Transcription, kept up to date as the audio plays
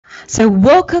So,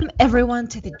 welcome everyone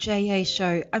to the JA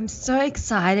show. I'm so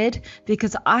excited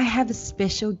because I have a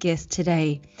special guest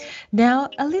today. Now,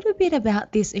 a little bit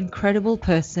about this incredible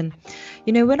person.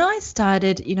 When I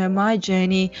started, my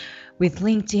journey with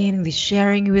LinkedIn, with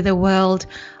sharing with the world,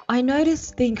 I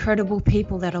noticed the incredible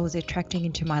people that I was attracting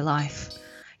into my life.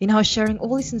 I was sharing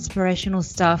all this inspirational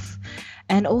stuff,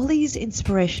 and all these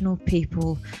inspirational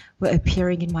people were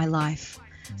appearing in my life.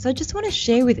 So I just want to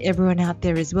share with everyone out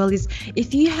there as well is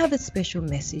if you have a special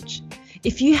message,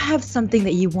 if you have something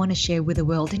that you want to share with the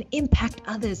world and impact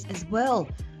others as well,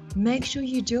 make sure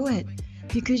you do it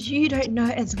because you don't know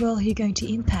as well who you're going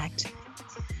to impact.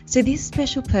 So this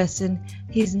special person,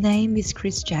 his name is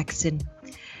Chris Jackson.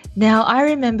 Now, I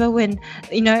remember when,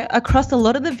 across a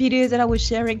lot of the videos that I was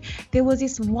sharing, there was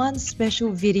this one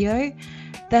special video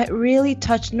that really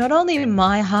touched not only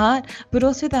my heart, but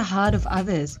also the heart of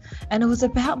others. And it was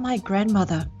about my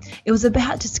grandmother. It was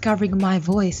about discovering my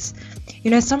voice.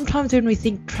 Sometimes when we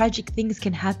think tragic things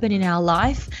can happen in our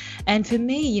life, and for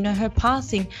me, her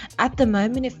passing, at the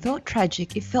moment, it felt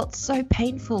tragic. It felt so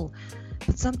painful.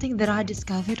 But something that I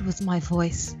discovered was my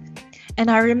voice. And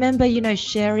I remember,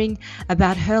 sharing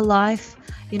about her life,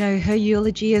 her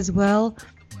eulogy as well,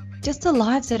 just the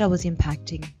lives that I was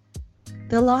impacting.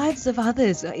 The lives of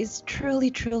others is truly,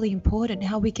 truly important,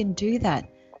 how we can do that,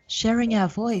 sharing our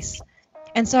voice.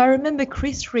 And so I remember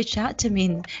Chris reached out to me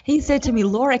and he said to me,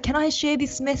 Laura, can I share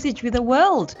this message with the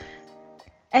world?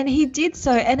 And he did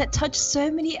so, and it touched so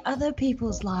many other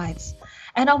people's lives.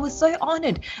 And I was so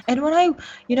honored. And when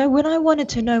I wanted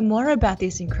to know more about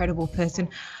this incredible person,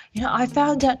 I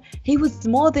found out he was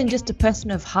more than just a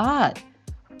person of heart.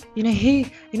 I'm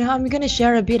going to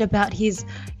share a bit about his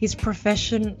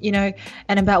profession,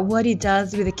 and about what he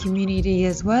does with the community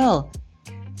as well.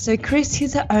 So Chris,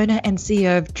 he's the owner and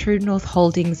CEO of truNorth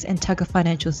Holdings and Tucker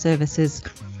Financial Services.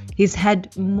 He's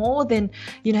had more than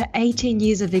 18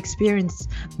 years of experience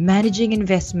managing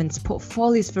investments,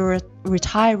 portfolios for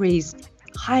retirees,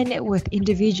 high net worth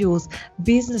individuals,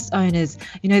 business owners,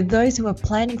 those who are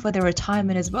planning for their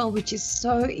retirement as well, which is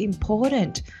so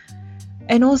important.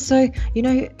 And also,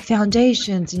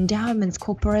 foundations, endowments,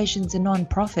 corporations, and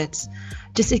non-profits.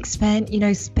 Just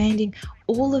expanding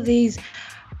all of these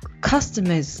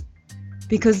customers,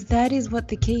 because that is what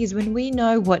the key is. When we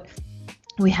know what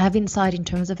we have inside in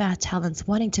terms of our talents,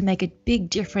 wanting to make a big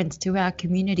difference to our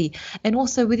community and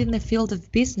also within the field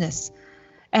of business.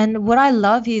 And what I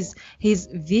love is his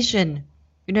vision,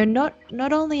 not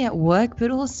only at work,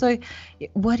 but also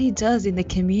what he does in the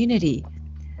community.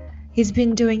 He's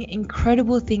been doing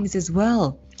incredible things as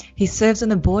well. He serves on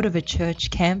the board of a church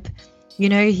camp.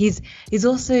 He's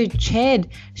also chaired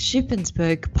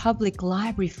Shippensburg Public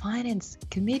Library Finance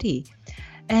Committee.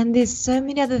 And there's so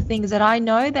many other things that I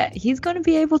know that he's going to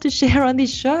be able to share on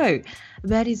this show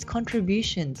about his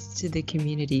contributions to the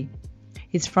community.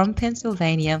 He's from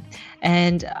Pennsylvania,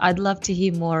 and I'd love to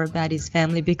hear more about his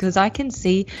family because I can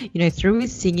see, through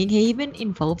his singing, he even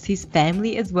involves his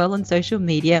family as well on social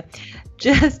media,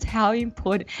 just how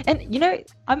important. And,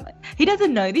 he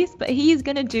doesn't know this, but he is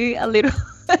going to do a little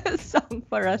song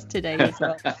for us today as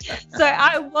well. So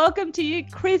I welcome to you,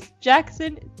 Chris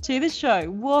Jackson, to the show.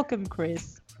 Welcome,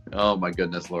 Chris. Oh my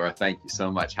goodness, Laura! Thank you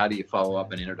so much. How do you follow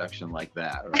up an introduction like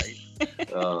that,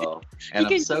 right? Oh, and You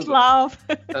can I'm so just laugh.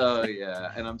 oh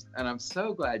yeah, and I'm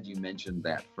so glad you mentioned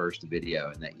that first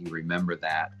video and that you remember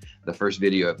that the first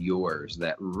video of yours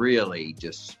that really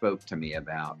just spoke to me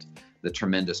about the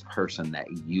tremendous person that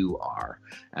you are.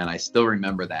 And I still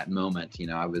remember that moment.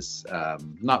 I was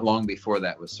not long before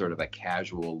that was sort of a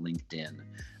casual LinkedIn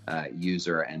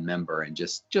user and member, and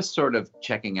just sort of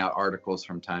checking out articles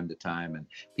from time to time, and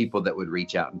people that would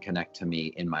reach out and connect to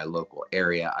me in my local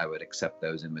area. I would accept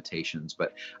those invitations,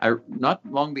 but not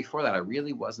long before that, I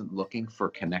really wasn't looking for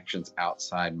connections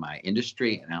outside my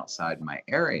industry and outside my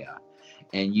area.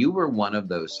 And you were one of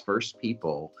those first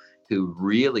people who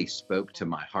really spoke to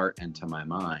my heart and to my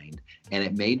mind. And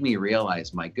it made me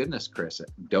realize, my goodness, Chris,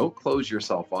 don't close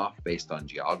yourself off based on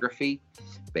geography,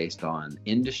 based on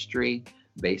industry,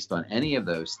 based on any of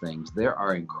those things. There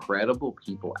are incredible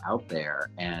people out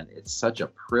there, and it's such a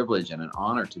privilege and an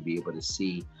honor to be able to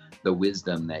see the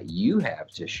wisdom that you have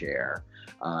to share,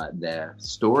 the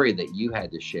story that you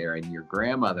had to share, and your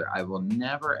grandmother. I will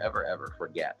never, ever, ever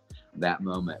forget that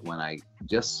moment when I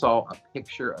just saw a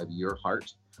picture of your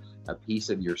heart, a piece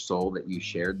of your soul that you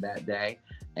shared that day.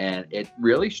 And it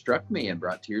really struck me and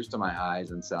brought tears to my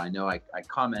eyes. And so I know I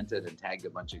commented and tagged a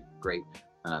bunch of great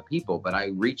people, but I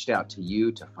reached out to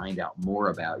you to find out more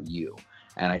about you.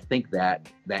 And I think that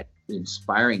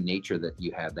inspiring nature that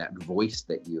you have, that voice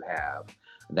that you have,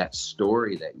 that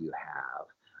story that you have,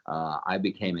 I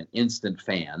became an instant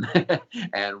fan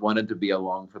and wanted to be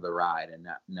along for the ride. And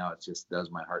now it just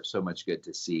does my heart so much good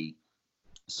to see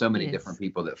so many different Yes.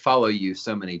 people that follow you,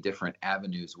 so many different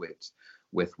avenues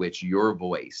with which your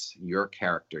voice, your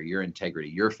character, your integrity,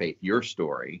 your faith, your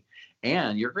story,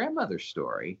 and your grandmother's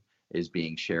story is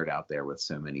being shared out there with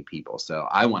so many people. So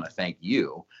I want to thank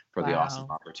you for the awesome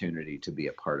Wow. opportunity to be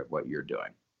a part of what you're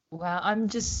doing. Wow, I'm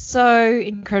just so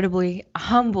incredibly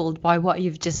humbled by what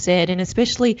you've just said, and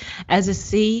especially as a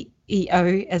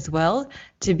CEO as well,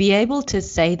 to be able to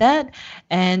say that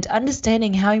and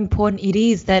understanding how important it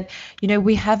is that,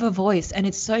 we have a voice, and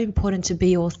it's so important to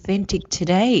be authentic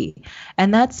today.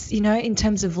 And that's, in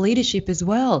terms of leadership as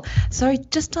well. So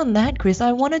just on that, Chris,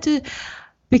 I wanted to,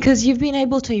 because you've been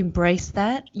able to embrace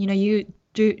that,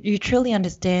 you truly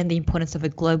understand the importance of a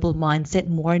global mindset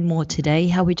more and more today,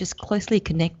 how we're just closely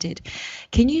connected.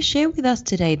 Can you share with us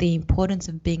today the importance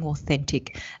of being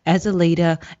authentic as a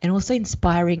leader and also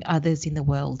inspiring others in the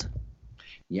world?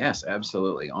 Yes,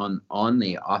 absolutely. On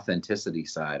the authenticity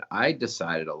side, I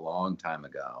decided a long time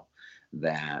ago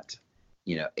that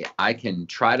I can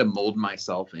try to mold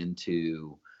myself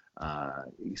into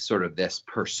sort of this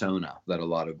persona that a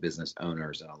lot of business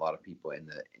owners and a lot of people in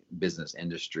the business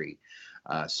industry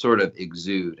sort of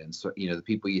exude. And so, the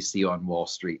people you see on Wall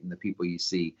Street and the people you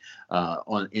see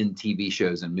on in TV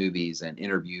shows and movies and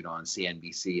interviewed on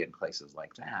CNBC and places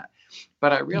like that.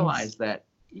 But I Yes. realized that,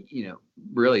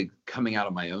 really coming out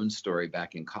of my own story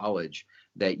back in college,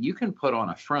 that you can put on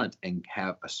a front and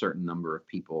have a certain number of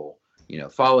people,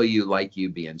 follow you, like you,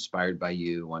 be inspired by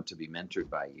you, want to be mentored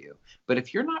by you. But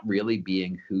if you're not really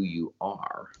being who you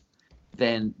are,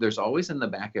 then there's always in the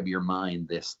back of your mind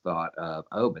this thought of,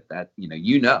 oh, but that,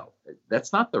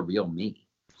 that's not the real me.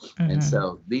 And Mm-hmm.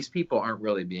 so these people aren't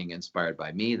really being inspired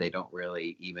by me. They don't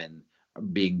really even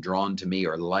being drawn to me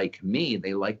or like me.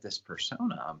 They like this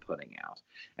persona I'm putting out.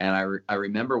 And I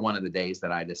remember one of the days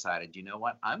that I decided, you know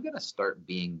what, I'm going to start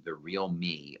being the real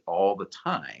me all the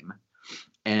time.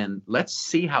 And let's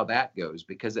see how that goes,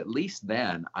 because at least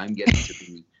then I'm getting to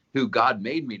be who God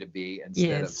made me to be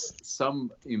instead of Yes.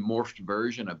 some morphed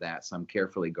version of that, some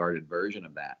carefully guarded version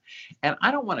of that. And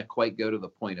I don't want to quite go to the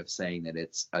point of saying that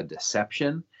it's a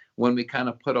deception when we kind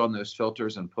of put on those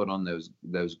filters and put on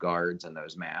those guards and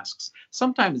those masks.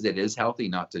 Sometimes it is healthy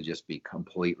not to just be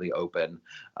completely open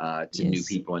to new Yes.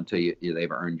 people until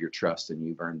they've earned your trust and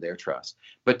you've earned their trust.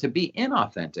 But to be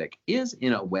inauthentic is,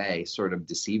 in a way, sort of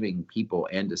deceiving people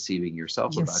and deceiving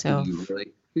yourself about Yourself.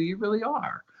 who you really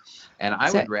are. And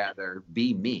I So would rather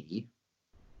be me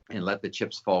and let the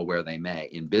chips fall where they may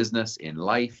in business, in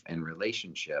life, and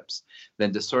relationships,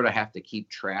 than to sort of have to keep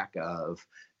track of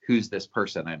who's this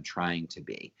person I'm trying to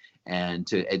be. And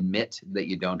to admit that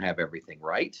you don't have everything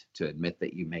right, to admit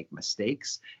that you make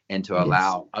mistakes, and to yes.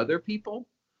 allow other people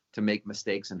to make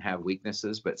mistakes and have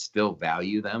weaknesses, but still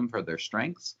value them for their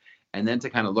strengths. And then to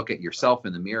kind of look at yourself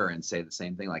in the mirror and say the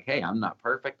same thing, like, hey, I'm not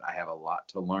perfect. I have a lot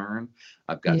to learn.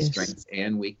 I've got Yes. strengths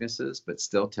and weaknesses, but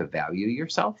still to value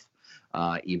yourself,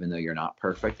 even though you're not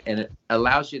perfect. And it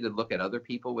allows you to look at other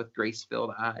people with grace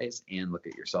filled eyes and look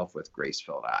at yourself with grace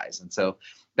filled eyes. And so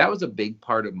that was a big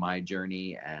part of my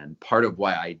journey, and part of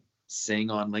why I sing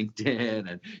on LinkedIn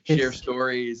and share Yes.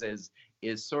 stories is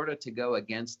sort of to go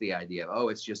against the idea of, oh,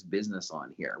 it's just business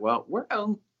on here. Well,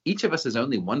 each of us is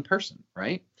only one person,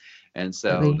 right? And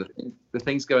so Absolutely. the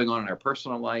things going on in our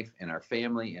personal life, in our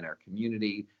family, in our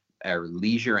community, our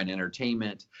leisure and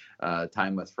entertainment,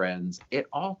 time with friends, it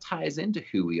all ties into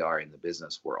who we are in the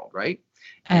business world, right?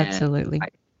 And Absolutely. I,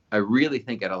 I really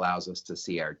think it allows us to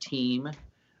see our team,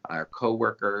 our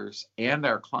coworkers, and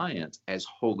our clients as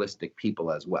holistic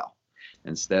people as well.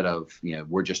 Instead of,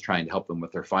 we're just trying to help them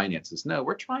with their finances. No,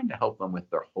 we're trying to help them with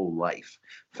their whole life,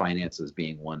 finances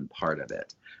being one part of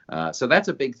it. So that's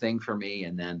a big thing for me.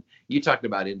 And then you talked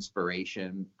about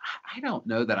inspiration. I don't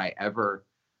know that I ever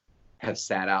have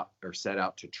sat out or set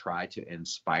out to try to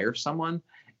inspire someone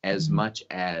as Mhm. much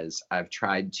as I've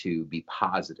tried to be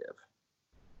positive.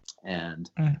 And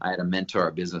Mm. I had a mentor,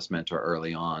 a business mentor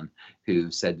early on,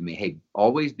 who said to me, hey,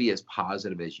 always be as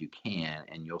positive as you can,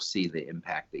 and you'll see the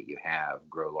impact that you have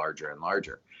grow larger and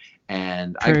larger.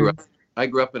 And True. I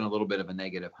grew up in a little bit of a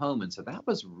negative home. And so that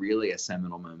was really a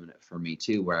seminal moment for me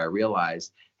too, where I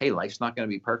realized, hey, life's not going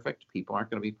to be perfect. People aren't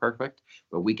going to be perfect,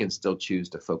 but we can still choose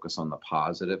to focus on the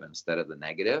positive instead of the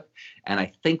negative. And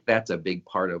I think that's a big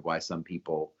part of why some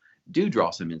people do draw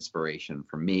some inspiration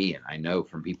from me. And I know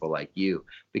from people like you,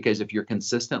 because if you're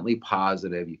consistently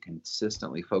positive, you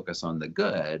consistently focus on the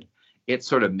good, it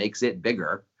sort of makes it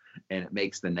bigger, and it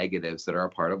makes the negatives that are a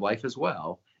part of life as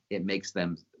well, it makes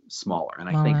them smaller. And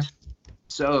I think Smaller.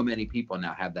 So many people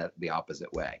now have that the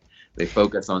opposite way. They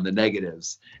focus on the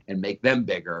negatives and make them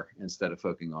bigger instead of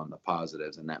focusing on the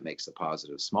positives. And that makes the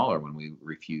positives smaller when we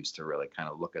refuse to really kind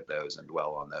of look at those and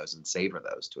dwell on those and savor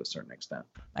those to a certain extent.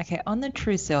 Okay, on the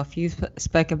true self, you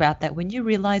spoke about that when you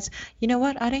realize, you know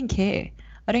what, I don't care.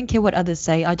 I don't care what others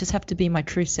say. I just have to be my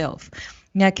true self.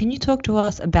 Now, can you talk to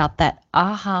us about that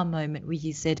aha moment where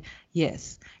you said,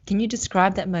 yes? Can you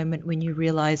describe that moment when you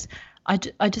realize, I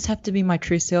just have to be my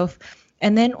true self?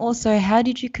 And then also, how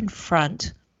did you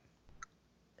confront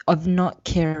of not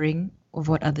caring of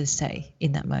what others say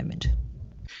in that moment?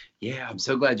 Yeah, I'm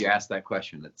so glad you asked that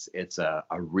question. It's a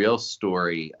real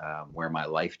story where my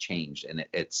life changed, and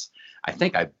it's I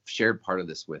think I've shared part of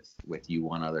this with you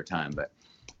one other time, but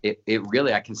it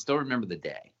really I can still remember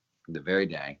the very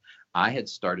day I had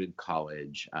started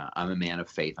college. I'm a man of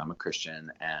faith. I'm a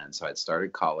Christian, and so I'd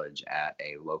started college at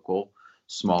a local,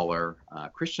 smaller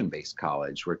Christian-based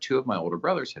college where two of my older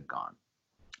brothers had gone.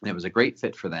 And it was a great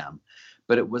fit for them,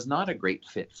 but it was not a great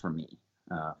fit for me.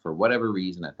 For whatever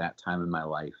reason, at that time in my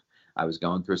life, I was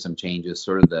going through some changes,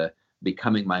 sort of the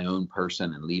becoming my own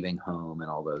person and leaving home and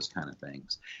all those kind of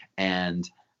things. And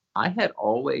I had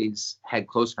always had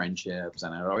close friendships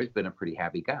and I'd always been a pretty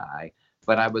happy guy,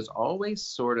 but I was always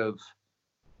sort of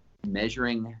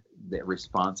measuring the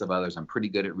response of others. I'm pretty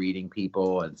good at reading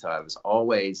people. And so I was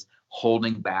always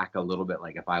holding back a little bit.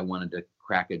 Like if I wanted to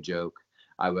crack a joke,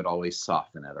 I would always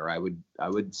soften it, or I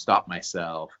would stop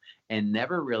myself, and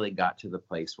never really got to the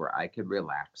place where I could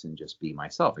relax and just be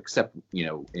myself, except,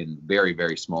 in very,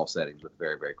 very small settings with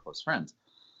very, very close friends.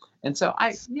 And so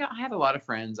I had a lot of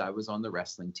friends. I was on the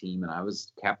wrestling team and I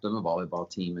was captain of the volleyball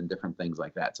team and different things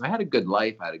like that. So I had a good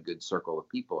life. I had a good circle of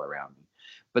people around me.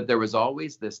 But there was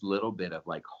always this little bit of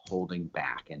like holding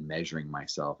back and measuring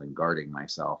myself and guarding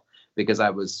myself because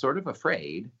I was sort of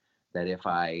afraid that if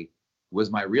I was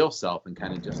my real self and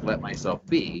kind of just let myself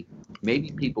be, maybe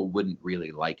people wouldn't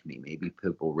really like me. Maybe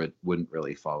people wouldn't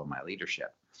really follow my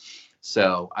leadership.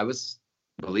 So I was,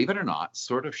 believe it or not,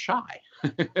 sort of shy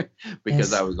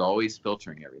because I Yes. was always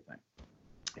filtering everything.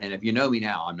 And if you know me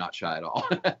now, I'm not shy at all.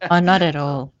 Oh, not at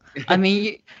all. I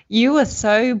mean, you are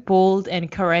so bold and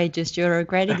courageous. You're a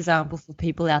great example for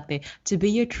people out there to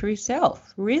be your true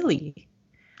self, really.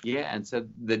 Yeah, and so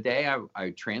the day I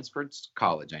transferred to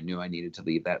college, I knew I needed to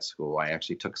leave that school. I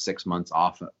actually took 6 months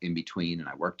off in between, and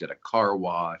I worked at a car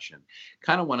wash and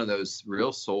kind of one of those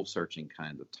real soul-searching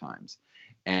kinds of times.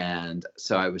 And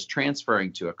so I was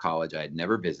transferring to a college I had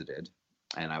never visited,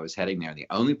 and I was heading there. The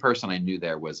only person I knew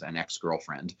there was an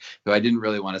ex-girlfriend who I didn't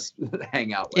really want to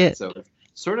hang out with. Yeah. So it's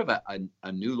sort of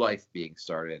a new life being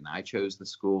started, and I chose the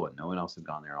school, and no one else had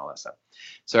gone there, all that stuff.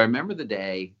 So I remember the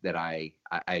day that I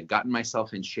had gotten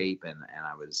myself in shape and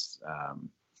I was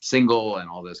single and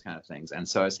all those kind of things. And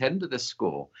so I was heading to this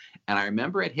school, and I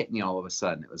remember it hit me all of a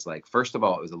sudden. It was like, first of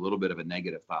all, it was a little bit of a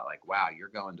negative thought, like, wow, you're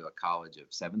going to a college of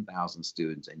 7,000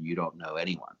 students and you don't know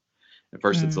anyone. At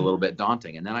first, it's a little bit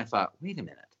daunting. And then I thought, wait a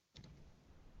minute.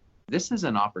 This is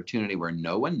an opportunity where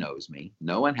no one knows me.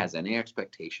 No one has any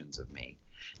expectations of me.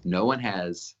 No one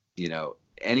has,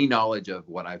 any knowledge of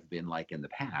what I've been like in the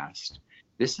past.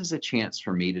 This is a chance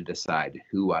for me to decide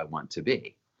who I want to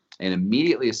be. And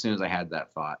immediately, as soon as I had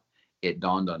that thought, it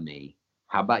dawned on me,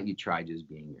 how about you try just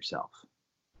being yourself?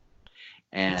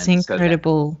 It's And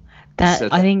incredible.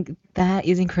 I think that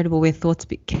is incredible where thoughts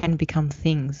can become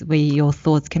things, where your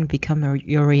thoughts can become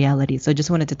your reality. So I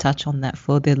just wanted to touch on that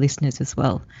for the listeners as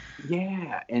well.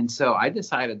 yeah. And so I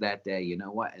decided that day, you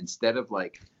know what, instead of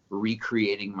like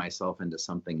recreating myself into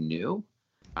something new,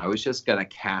 I was just going to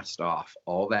cast off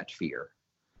all that fear,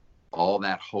 all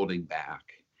that holding back.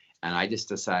 And I just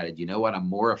decided, you know what I'm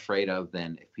more afraid of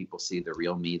than if people see the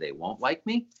real me, they won't like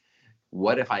me.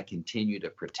 What if I continue to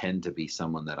pretend to be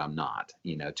someone that I'm not,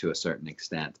 to a certain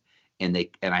extent, and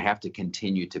I have to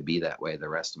continue to be that way the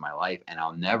rest of my life, and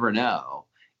I'll never know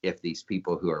if these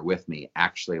people who are with me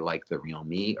actually like the real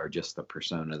me or just the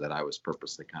persona that I was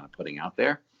purposely kind of putting out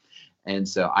there. And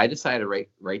so I decided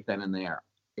right then and there,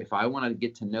 if I want to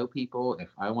get to know people,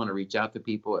 if I want to reach out to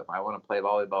people, if I want to play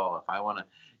volleyball, if I want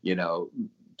to,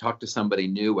 talk to somebody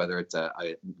new, whether it's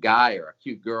a guy or a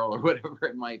cute girl or whatever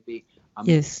it might be, I'm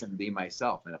just going to be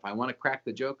myself. And if I want to crack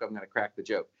the joke, I'm going to crack the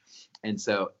joke. And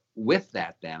so with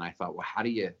that, then I thought, well, how do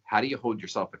you hold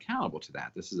yourself accountable to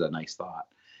that? This is a nice thought.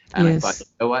 And I thought, you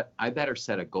know what, I better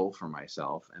set a goal for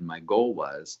myself. And my goal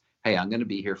was, hey, I'm going to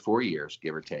be here 4 years,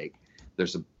 give or take.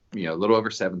 There's a little over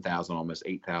 7,000, almost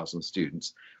 8,000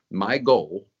 students. My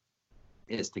goal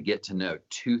is to get to know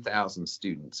 2,000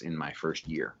 students in my first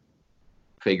year.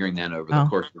 figuring then over the Oh,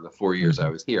 course of the 4 years I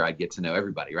mhm. was here, I'd get to know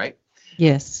everybody, right?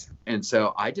 Yes. And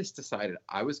so I just decided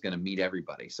I was going to meet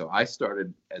everybody. So I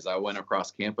started, as I went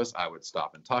across campus, I would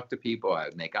stop and talk to people. I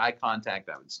would make eye contact.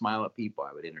 I would smile at people.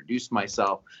 I would introduce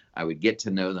myself. I would get to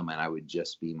know them, and I would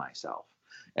just be myself.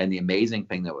 And the amazing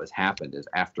thing that was happened is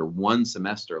after one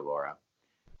semester, Laura,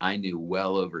 I knew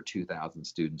well over 2,000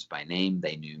 students by name.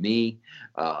 They knew me.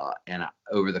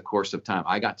 Over the course of time,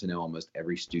 I got to know almost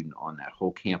every student on that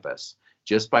whole campus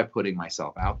just by putting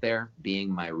myself out there,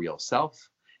 being my real self,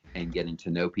 and getting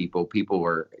to know people.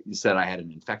 Said I had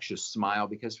an infectious smile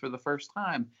because for the first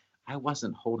time, I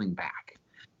wasn't holding back.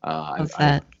 Love I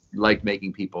that. like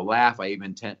making people laugh. I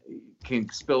even can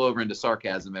spill over into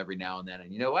sarcasm every now and then.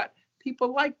 And you know what?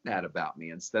 People like that about me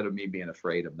instead of me being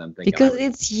afraid of them thinking I Because was.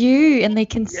 it's you and they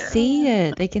can see Yeah.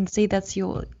 it. They can see that's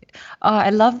your. Oh, I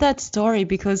love that story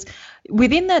because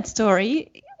within that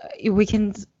story, we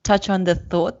can touch on the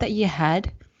thought that you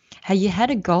had, how you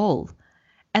had a goal,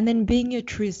 and then being your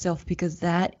true self because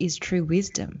that is true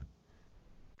wisdom.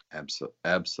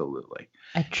 Absolutely.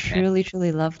 I truly,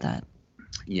 truly love that.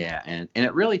 Yeah, and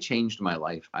it really changed my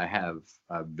life. I have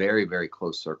a very, very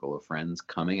close circle of friends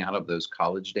coming out of those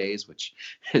college days, which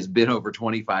has been over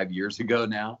 25 years ago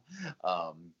now.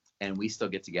 And we still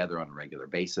get together on a regular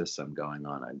basis. I'm going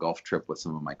on a golf trip with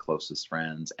some of my closest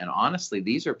friends. And honestly,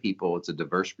 these are people, it's a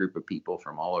diverse group of people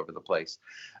from all over the place.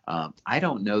 I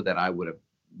don't know that I would have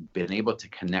been able to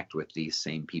connect with these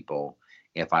same people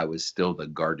if I was still the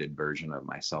guarded version of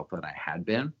myself that I had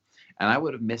been. And I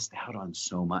would have missed out on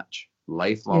so much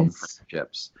lifelong Yes.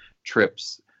 friendships,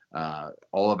 trips.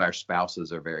 All of our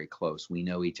spouses are very close. We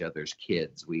know each other's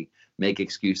kids. We make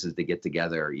excuses to get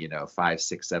together, 5,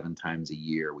 6, 7 times a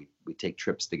year. We take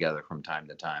trips together from time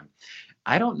to time.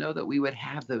 I don't know that we would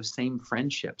have those same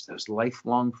friendships, those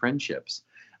lifelong friendships,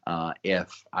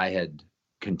 if I had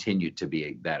continued to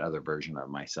be that other version of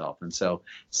myself. And so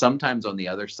sometimes on the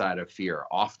other side of fear,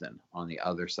 often on the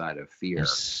other side of fear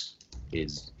Yes.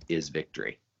 is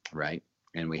victory, right?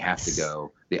 And we have to Yes.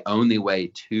 go. The only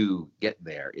way to get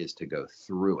there is to go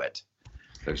through it.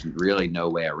 There's really no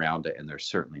way around it, and there's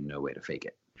certainly no way to fake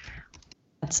it.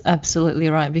 That's absolutely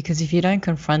right. Because if you don't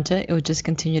confront it, it will just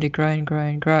continue to grow and grow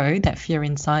and grow, that fear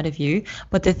inside of you.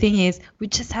 But the thing is, we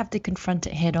just have to confront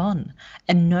it head on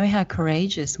and know how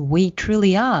courageous we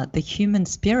truly are, the human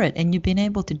spirit. And you've been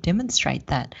able to demonstrate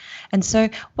that. And so,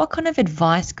 what kind of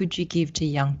advice could you give to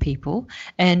young people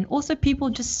and also people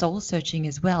just soul searching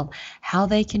as well, how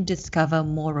they can discover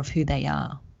more of who they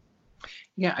are?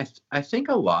 Yeah, I think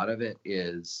a lot of it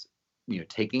is,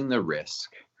 taking the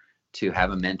risk to have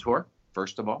a mentor,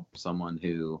 first of all, someone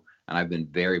who, and I've been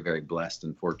very, very blessed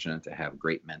and fortunate to have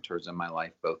great mentors in my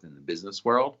life, both in the business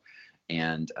world.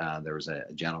 And there was a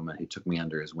gentleman who took me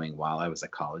under his wing while I was a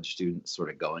college student, sort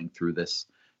of going through this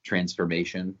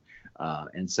transformation.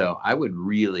 And so I would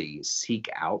really seek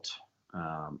out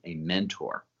a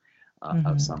mentor of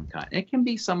Hmm. some kind. It can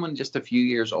be someone just a few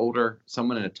years older,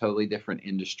 someone in a totally different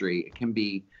industry. It can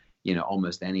be,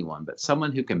 almost anyone, but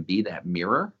someone who can be that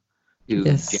mirror, who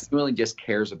Yes. genuinely just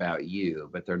cares about you,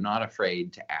 but they're not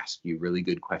afraid to ask you really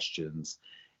good questions.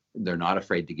 They're not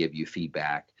afraid to give you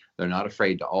feedback. They're not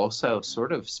afraid to also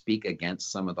sort of speak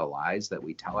against some of the lies that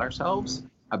we tell ourselves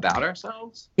about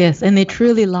ourselves. Yes, and they're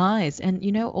truly lies. And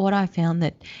you know what I found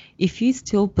that if you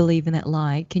still believe in that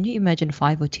lie, can you imagine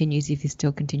 5 or 10 years if you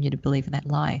still continue to believe in that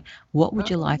lie? What would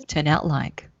your Oh, life turn out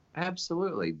like?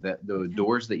 absolutely. The Yeah.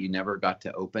 doors that you never got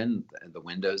to open, the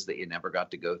windows that you never got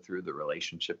to go through, the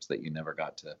relationships that you never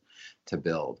got to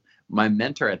build. My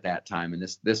mentor at that time, and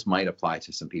this might apply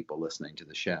to some people listening to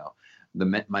the show.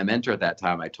 My mentor at that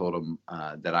time, I told him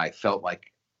that I felt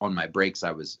like on my breaks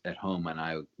I was at home and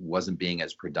I wasn't being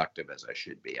as productive as I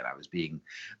should be, and I was being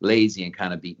lazy and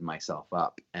kind of beating myself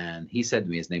up. And he said to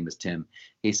me, his name was Tim.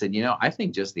 He said, I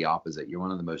think just the opposite. You're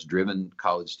one of the most driven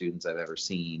college students I've ever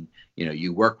seen.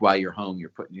 You work while you're home, you're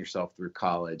putting yourself through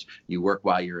college, you work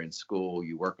while you're in school,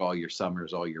 you work all your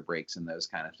summers, all your breaks, and those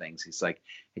kind of things. He's like,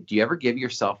 do you ever give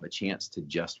yourself a chance to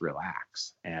just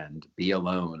relax and be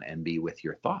alone and be with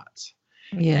your thoughts?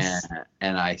 and Yes.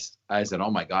 and I said,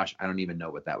 oh my gosh, I don't even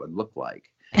know what that would look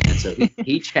like. And so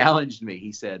he challenged me.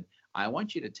 He said, I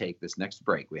want you to take this next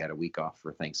break. We had a week off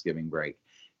for Thanksgiving break.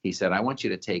 He said, I want you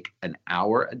to take an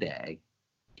hour a day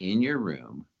in your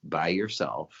room by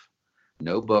yourself,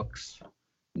 no books,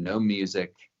 no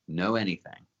music, no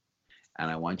anything. And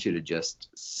I want you to just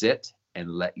sit and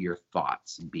let your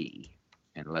thoughts be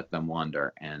and let them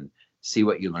wander and see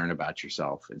what you learn about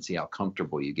yourself and see how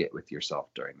comfortable you get with yourself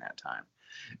during that time.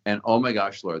 And oh my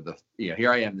gosh, Lord,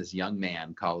 here I am, this young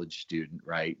man, college student,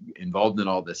 right, involved in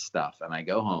all this stuff. And I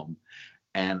go home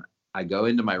and I go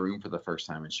into my room for the first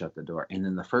time and shut the door. And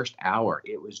in the first hour,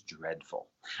 it was dreadful.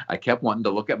 I kept wanting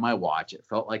to look at my watch. It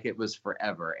felt like it was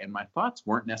forever. And my thoughts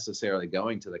weren't necessarily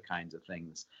going to the kinds of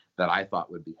things that I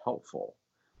thought would be helpful.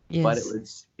 But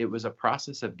Yes. it was a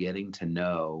process of getting to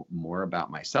know more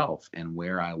about myself and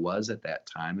where I was at that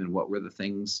time and what were the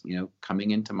things,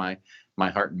 coming into my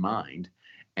heart and mind.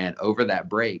 And over that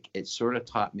break, it sort of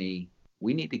taught me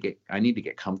I need to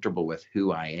get comfortable with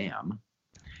who I am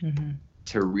Hmm.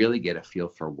 to really get a feel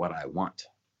for what I want,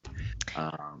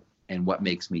 and what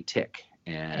makes me tick,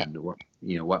 and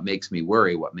what makes me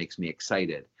worry, what makes me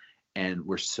excited. And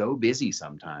we're so busy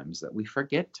sometimes that we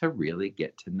forget to really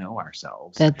get to know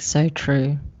ourselves. That's so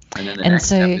true. And then the And next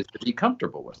step so, is to be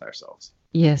comfortable with ourselves.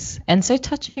 yes. And so,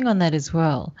 touching on that as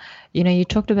well, you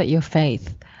talked about your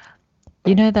faith.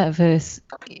 You know that verse,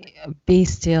 be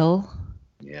still,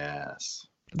 Yes.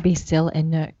 be still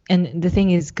and know. And the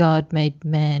thing is, God made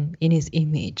man in his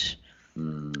image.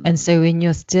 And Mm. so when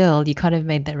you're still, you kind of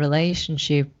made that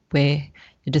relationship where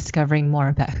you're discovering more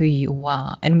about who you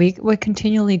are. And we're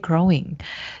continually growing.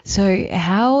 So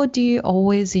how do you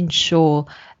always ensure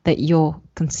that you're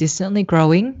consistently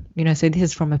growing? So this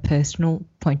is from a personal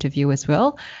point of view as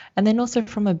well, and then also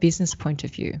from a business point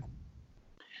of view.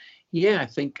 Yeah, I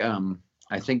think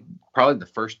probably the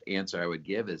first answer I would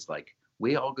give is like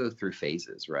we all go through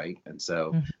phases, right? And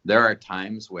so Mhm. there are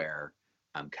times where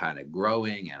I'm kind of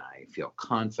growing and I feel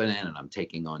confident and I'm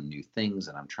taking on new things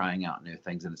and I'm trying out new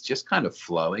things and it's just kind of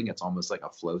flowing. It's almost like a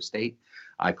flow state.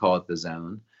 I call it the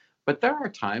zone. But there are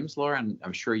times, Laura, and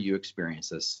I'm sure you experience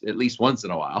this at least once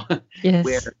in a while, where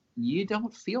Yes. you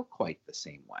don't feel quite the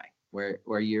same way,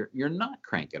 where you're not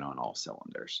cranking on all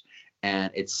cylinders.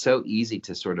 And it's so easy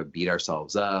to sort of beat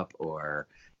ourselves up or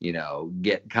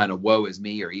get kind of woe is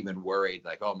me or even worried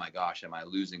like, oh my gosh, am I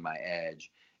losing my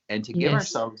edge? And to give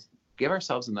Yes.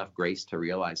 ourselves enough grace to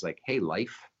realize like, hey,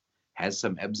 life has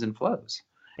some ebbs and flows.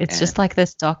 It's And just like the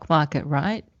stock market,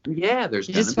 right? yeah, there's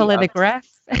You going to just be follow the ups. graph.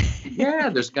 Yeah,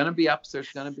 there's going to be ups,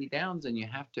 there's going to be downs, and you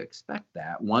have to expect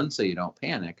that. One, so you don't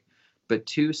panic, but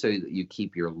two, so that you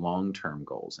keep your long-term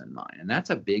goals in mind. And that's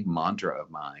a big mantra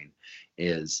of mine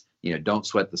is, don't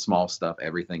sweat the small stuff.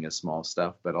 Everything is small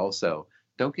stuff, but also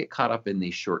don't get caught up in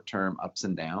these short-term ups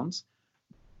and downs.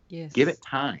 Give Yes. it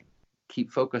time.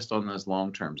 Keep focused on those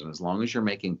long terms. And as long as you're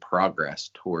making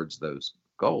progress towards those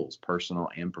goals, personal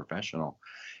and professional,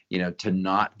 to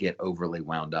not get overly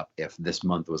wound up if this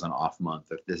month was an off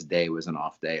month, if this day was an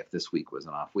off day, if this week was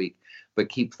an off week, but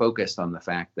keep focused on the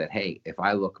fact that, hey, if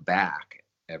I look back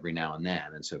every now and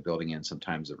then, and so building in some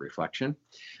times of reflection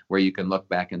where you can look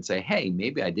back and say, hey,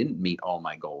 maybe I didn't meet all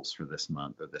my goals for this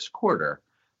month or this quarter,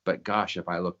 but gosh, if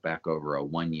I look back over a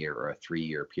 1 year or a 3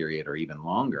 year period or even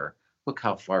longer, look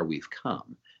how far we've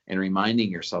come. And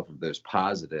reminding yourself of those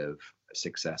positive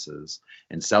successes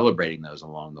and celebrating those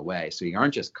along the way. So you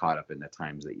aren't just caught up in the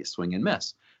times that you swing and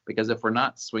miss. Because if we're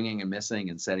not swinging and missing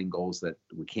and setting goals that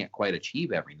we can't quite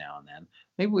achieve every now and then,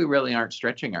 maybe we really aren't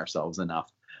stretching ourselves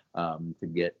enough to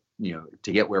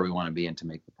get where we want to be and to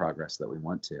make the progress that we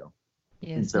want to.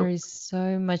 And Yes, there so, is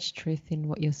so much truth in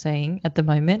what you're saying at the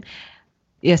moment.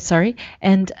 Yes, sorry.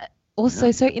 And yeah.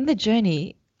 also, so in the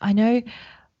journey, I know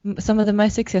some of the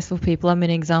most successful people. I mean,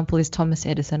 an example is Thomas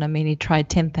Edison. I mean, he tried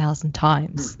 10,000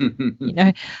 times, you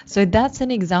know. So that's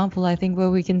an example, I think, where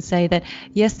we can say that,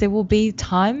 yes, there will be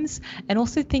times, and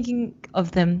also thinking of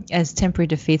them as temporary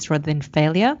defeats rather than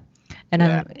failure. And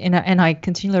Yeah. I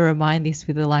continually remind this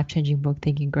with the life-changing book,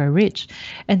 Think and Grow Rich.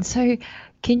 And so,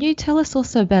 can you tell us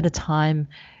also about a time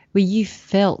where you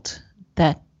felt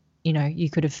that, you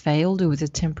could have failed or was a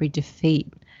temporary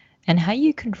defeat, and how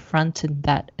you confronted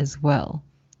that as well?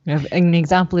 An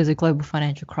example is a global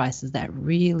financial crisis that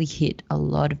really hit a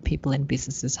lot of people and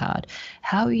businesses hard.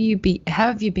 How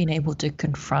have you been able to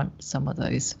confront some of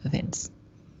those events?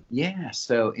 Yeah.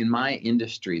 So in my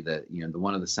industry, the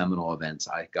one of the seminal events,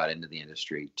 I got into the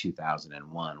industry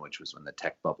 2001, which was when the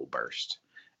tech bubble burst.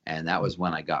 And that was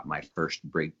when I got my first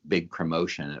big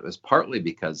promotion. It was partly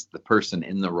because the person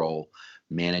in the role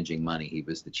managing money, he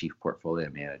was the chief portfolio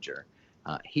manager.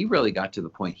 He really got to the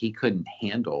point he couldn't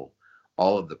handle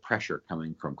all of the pressure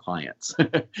coming from clients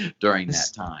during that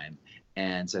Yes. time.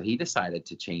 And so he decided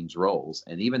to change roles.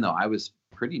 And even though I was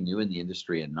pretty new in the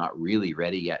industry and not really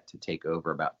ready yet to take over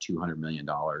about $200 million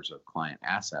of client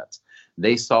assets,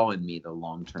 they saw in me the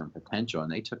long-term potential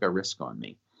and they took a risk on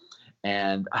me.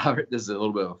 And this is a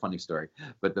little bit of a funny story,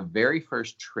 but the very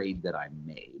first trade that I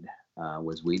made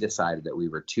was we decided that we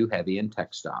were too heavy in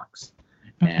tech stocks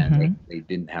and Mm-hmm. they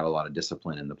didn't have a lot of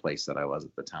discipline in the place that I was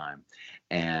at the time.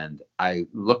 And I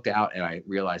looked out and I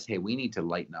realized, hey, we need to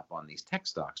lighten up on these tech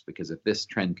stocks, because if this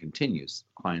trend continues,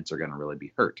 clients are going to really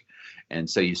be hurt. And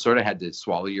so you sort of had to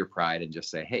swallow your pride and just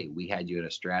say, hey, we had you in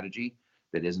a strategy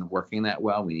that isn't working that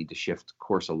well. We need to shift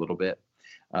course a little bit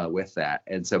with that.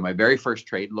 And so my very first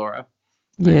trade, Laura,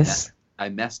 Yes. I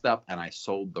messed up and I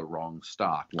sold the wrong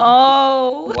stock,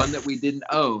 Oh, one that we didn't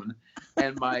own.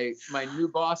 And my new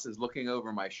boss is looking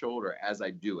over my shoulder as I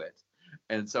do it.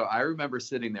 And so I remember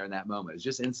sitting there in that moment. It's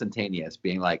just instantaneous,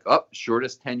 being like, oh,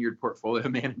 shortest tenured portfolio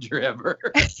manager ever.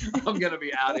 I'm going to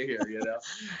be out of here,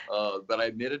 But I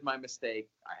admitted my mistake.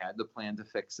 I had the plan to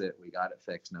fix it. We got it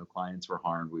fixed. No clients were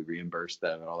harmed. We reimbursed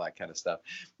them and all that kind of stuff.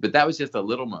 But that was just a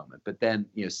little moment. But then,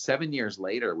 7 years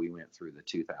later, we went through the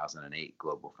 2008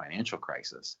 global financial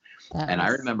crisis. And I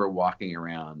remember walking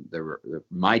around.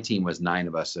 My team was 9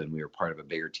 of us, and we were part of a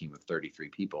bigger team of 33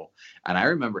 people. And I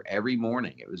remember every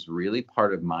morning, it was really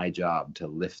part of my job to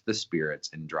lift the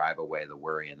spirits and drive away the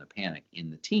worry and the panic in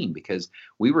the team, because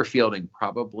we were fielding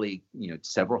probably,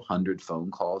 several hundred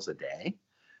phone calls a day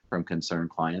from concerned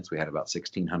clients. We had about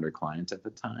 1,600 clients at the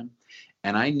time.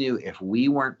 And I knew if we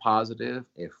weren't positive,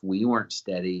 if we weren't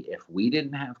steady, if we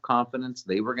didn't have confidence,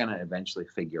 they were going to eventually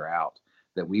figure out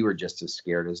that we were just as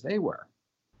scared as they were.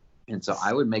 And so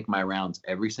I would make my rounds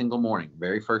every single morning,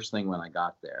 very first thing when I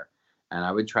got there. And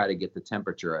I would try to get the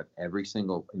temperature of every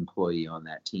single employee on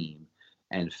that team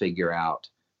and figure out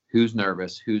who's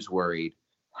nervous, who's worried,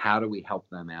 how do we help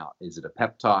them out? Is it a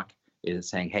pep talk? Is it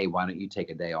saying, hey, why don't you take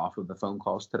a day off of the phone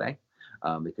calls today?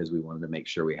 Because we wanted to make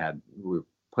sure we were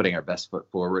putting our best foot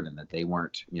forward, and that they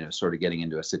weren't, sort of getting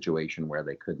into a situation where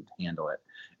they couldn't handle it,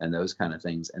 and those kind of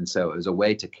things. And so it was a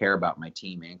way to care about my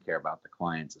team and care about the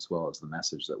clients, as well as the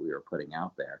message that we were putting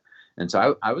out there. And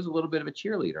so I was a little bit of a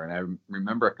cheerleader. And I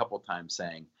remember a couple of times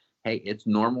saying, hey, it's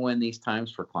normal in these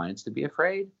times for clients to be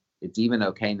afraid. It's even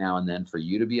okay now and then for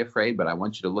you to be afraid, but I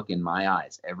want you to look in my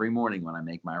eyes every morning when I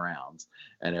make my rounds,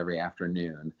 and every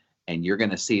afternoon, and you're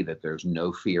going to see that there's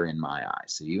no fear in my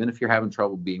eyes. So even if you're having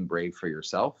trouble being brave for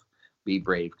yourself, be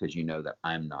brave, because you know that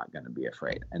I'm not going to be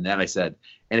afraid. And then I said,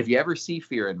 and if you ever see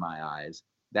fear in my eyes,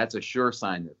 that's a sure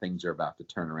sign that things are about to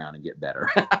turn around and get better.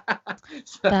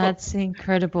 that's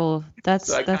incredible.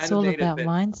 That's all about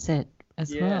mindset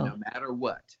as well. No matter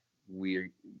what,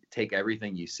 we take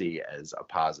everything you see as a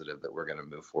positive that we're going to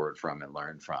move forward from and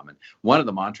learn from. And one of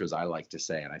the mantras I like to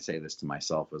say, and I say this to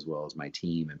myself as well as my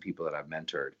team and people that I've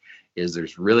mentored, is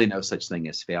there's really no such thing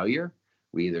as failure.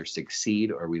 We either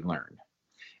succeed or we learn.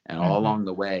 And all along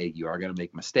the way, you are going to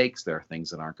make mistakes. There are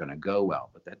things that aren't going to go well,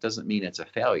 but that doesn't mean it's a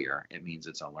failure. It means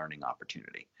it's a learning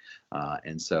opportunity.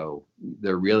 And so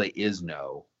there really is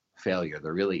no failure.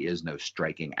 There really is no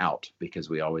striking out, because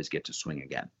we always get to swing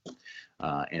again.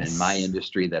 And in my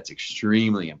industry, that's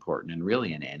extremely important, and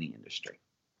really in any industry.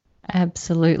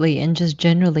 Absolutely, and just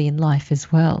generally in life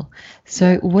as well.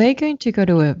 So we're going to go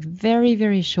to a very,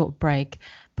 very short break,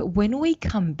 but when we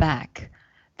come back,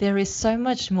 there is so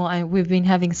much more. We've been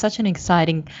having such an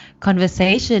exciting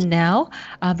conversation now,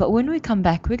 but when we come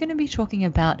back, we're going to be talking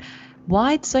about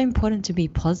why it's so important to be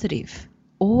positive,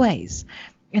 always.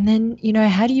 And then,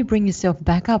 how do you bring yourself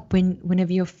back up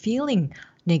whenever you're feeling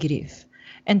negative?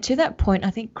 And to that point, I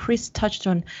think Chris touched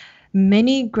on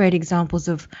many great examples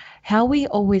of how we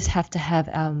always have to have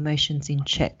our emotions in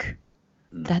check.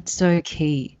 That's so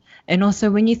key. And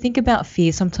also, when you think about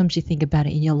fear, sometimes you think about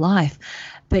it in your life,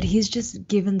 but he's just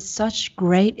given such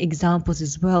great examples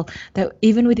as well, that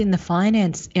even within the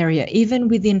finance area, even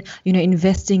within,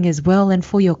 investing as well, and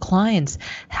for your clients,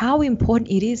 how important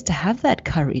it is to have that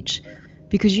courage,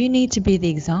 because you need to be the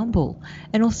example,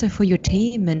 and also for your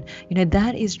team. And,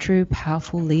 that is true,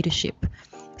 powerful leadership.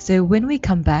 So when we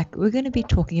come back, we're going to be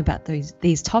talking about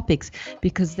these topics,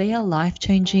 because they are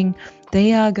life-changing.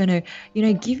 They are going to,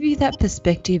 give you that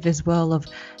perspective as well of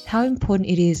how important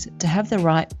it is to have the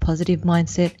right positive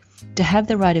mindset, to have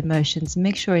the right emotions,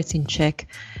 make sure it's in check.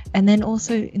 And then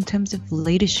also in terms of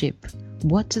leadership,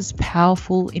 what does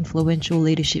powerful, influential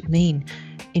leadership mean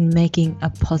in making a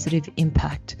positive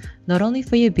impact, not only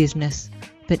for your business,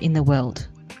 but in the world?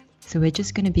 So we're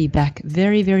just going to be back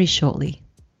very, very shortly.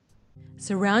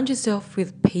 Surround yourself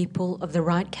with people of the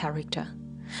right character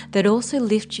that also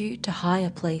lift you to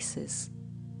higher places.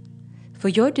 For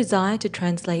your desire to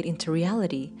translate into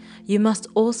reality, you must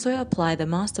also apply the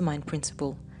mastermind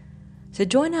principle. So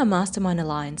join our Mastermind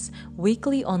Alliance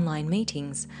weekly online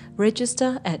meetings.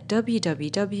 Register at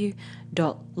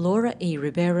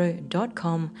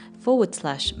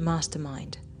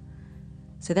www.lauraeribeiro.com/mastermind.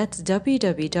 So that's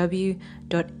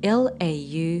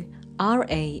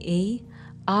www.lauraeribeiro.com/mastermind.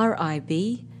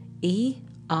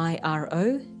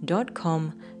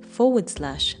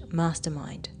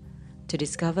 iro.com/mastermind to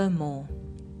discover more.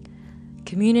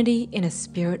 Community in a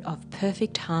spirit of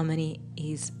perfect harmony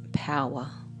is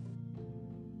power.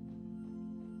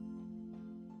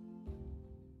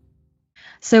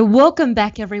 So, welcome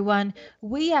back, everyone.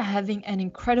 We are having an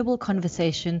incredible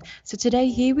conversation. So, today,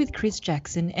 here with Chris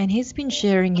Jackson, and he's been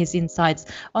sharing his insights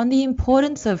on the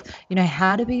importance of,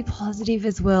 how to be positive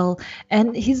as well,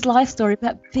 and his life story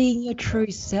about being your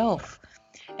true self.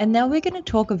 And now we're going to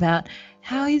talk about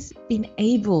how he's been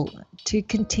able to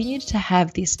continue to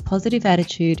have this positive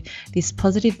attitude, this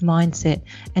positive mindset,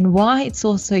 and why it's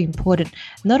also important,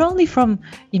 not only from,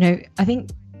 I think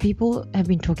people have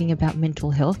been talking about mental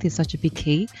health is such a big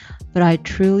key, but I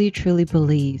truly, truly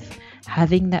believe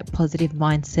having that positive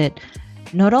mindset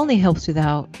not only helps with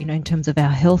our, in terms of our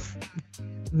health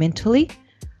mentally,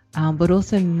 but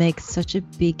also makes such a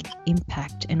big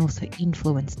impact and also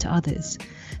influence to others.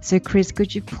 So, Chris,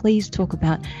 could you please talk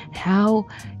about how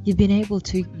you've been able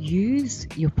to use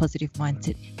your positive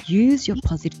mindset, use your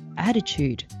positive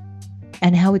attitude,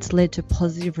 and how it's led to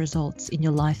positive results in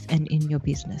your life and in your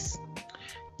business?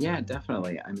 Yeah,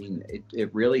 definitely. I mean, it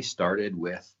really started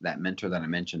with that mentor that I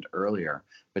mentioned earlier,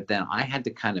 but then I had to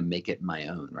kind of make it my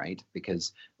own, right?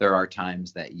 Because there are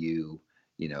times that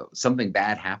something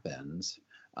bad happens,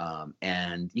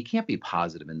 and you can't be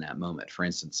positive in that moment. For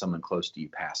instance, someone close to you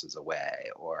passes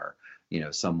away, or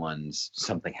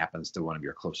something happens to one of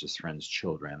your closest friends'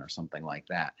 children, or something like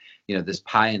that. This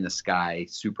pie in the sky,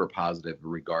 super positive,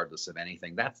 regardless of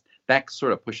anything. That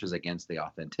sort of pushes against the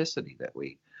authenticity that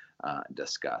we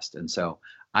discussed. And so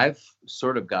I've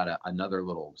sort of got another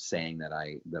little saying that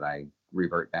I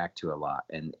revert back to a lot,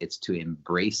 and it's to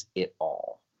embrace it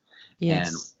all.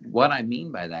 Yes. And what I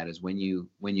mean by that is when you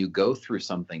go through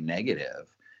something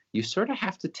negative, you sort of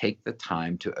have to take the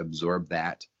time to absorb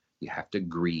that. You have to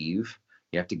grieve.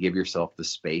 You have to give yourself the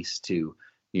space to,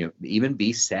 even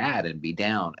be sad and be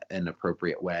down in an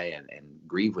appropriate way, and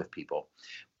grieve with people.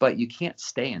 But you can't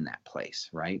stay in that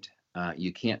place, right?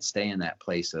 You can't stay in that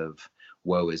place of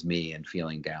woe is me and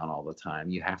feeling down all the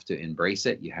time. You have to embrace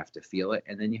it. You have to feel it,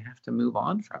 and then you have to move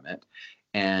on from it.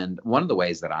 And one of the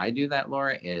ways that I do that,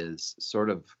 Laura, is sort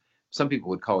of, some people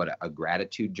would call it a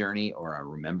gratitude journey or a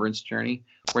remembrance journey,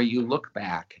 where you look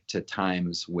back to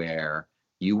times where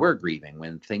you were grieving,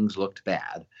 when things looked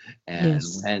bad, and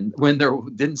Yes. when there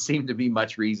didn't seem to be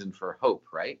much reason for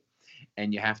hope, right?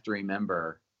 And you have to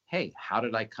remember, hey, how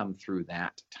did I come through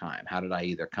that time? How did I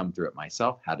either come through it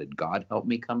myself? How did God help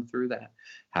me come through that?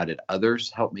 How did others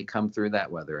help me come through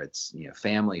that, whether it's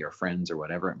family or friends or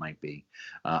whatever it might be?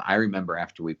 I remember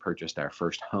after we purchased our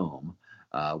first home,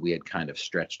 we had kind of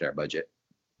stretched our budget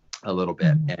a little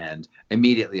bit, and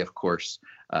immediately, of course,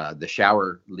 the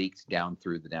shower leaked down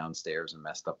through the downstairs and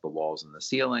messed up the walls and the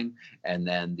ceiling, and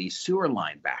then the sewer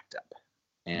line backed up.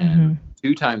 And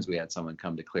 2 times we had someone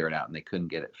come to clear it out, and they couldn't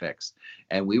get it fixed.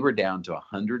 And we were down to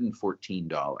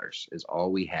 $114 is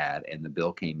all we had. And the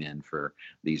bill came in for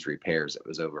these repairs. It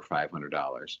was over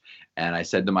 $500. And I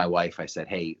said to my wife, I said,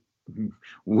 hey,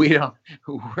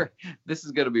 this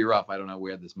is going to be rough. I don't know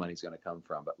where this money's going to come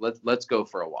from, but let's go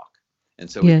for a walk. And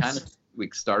so we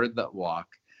started that walk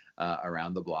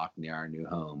around the block near our new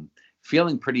home,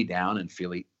 feeling pretty down and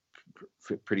feeling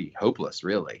pretty hopeless,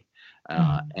 really.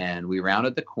 And we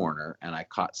rounded the corner, and I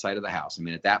caught sight of the house. I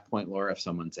mean, at that point, Laura, if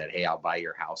someone said, hey, I'll buy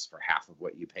your house for half of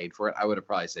what you paid for it, I would have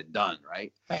probably said, done,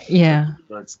 right? Yeah.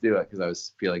 Let's do it, because I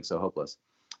was feeling so hopeless.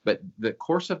 But the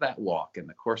course of that walk, and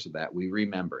the course of that, we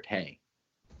remembered, hey,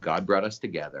 God brought us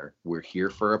together. We're here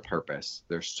for a purpose.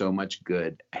 There's so much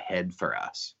good ahead for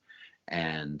us,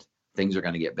 and things are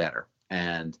going to get better.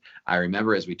 And I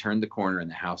remember as we turned the corner and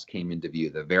the house came into view,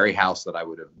 the very house that I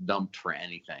would have dumped for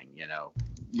anything,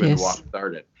 when the walk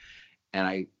started. And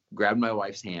I grabbed my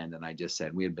wife's hand, and I just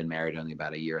said, we had been married only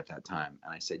about a year at that time.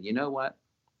 And I said, you know what?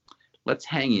 Let's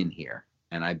hang in here.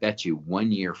 And I bet you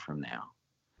 1 year from now,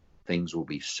 things will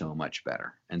be so much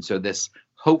better. And so this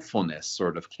hopefulness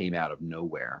sort of came out of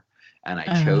nowhere. And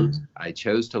I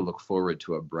chose to look forward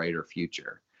to a brighter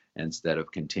future instead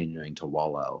of continuing to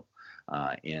wallow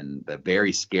in the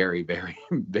very scary, very,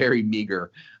 very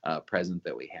meager present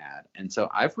that we had. And so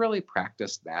I've really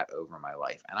practiced that over my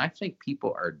life. And I think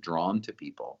people are drawn to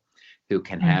people who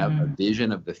can have a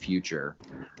vision of the future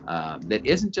that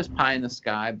isn't just pie in the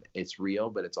sky. It's real,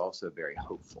 but it's also very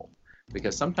hopeful.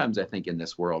 Because sometimes I think in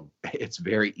this world, it's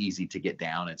very easy to get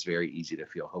down. It's very easy to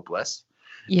feel hopeless.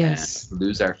 Yes. And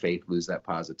lose our faith, lose that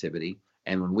positivity.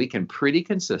 And when we can pretty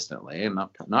consistently, and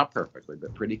not perfectly,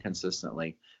 but pretty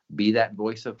consistently, be that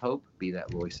voice of hope, be that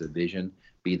voice of vision,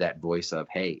 be that voice of,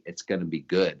 hey, it's going to be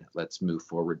good. Let's move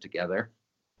forward together.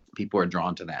 People are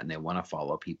drawn to that, and they want to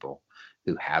follow people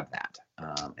who have that.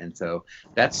 And so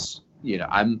that's,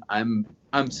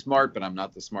 I'm smart, but I'm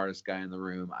not the smartest guy in the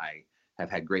room. I have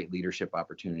had great leadership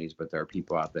opportunities, but there are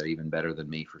people out there even better than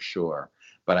me for sure.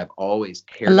 But I've always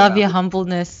I cared love about your the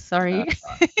humbleness. Sorry.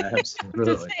 To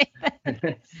absolutely. say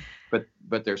that.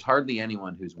 But there's hardly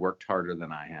anyone who's worked harder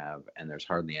than I have, and there's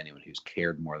hardly anyone who's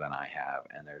cared more than I have,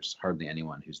 and there's hardly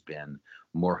anyone who's been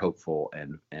more hopeful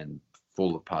and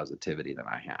full of positivity than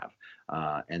I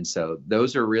have. And so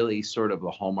those are really sort of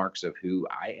the hallmarks of who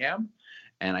I am.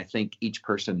 And I think each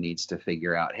person needs to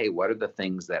figure out, hey, what are the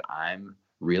things that I'm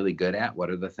really good at? What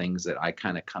are the things that I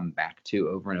kind of come back to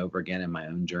over and over again in my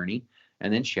own journey?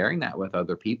 And then sharing that with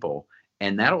other people.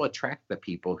 And that'll attract the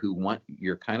people who want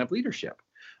your kind of leadership.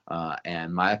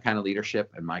 And my kind of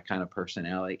leadership and my kind of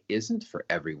personality isn't for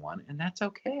everyone, and that's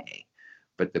okay.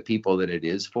 But the people that it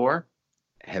is for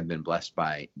have been blessed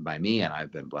by me, and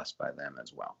I've been blessed by them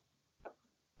as well.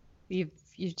 You've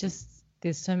just,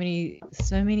 there's so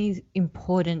many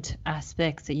important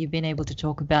aspects that you've been able to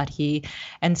talk about here.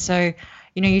 And so,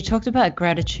 you talked about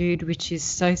gratitude, which is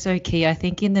so key. I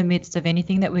think in the midst of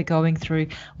anything that we're going through,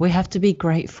 we have to be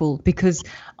grateful, because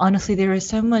honestly there is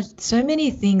so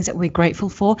many things that we're grateful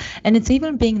for, and it's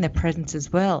even being in the presence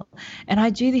as well. And I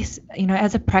do this,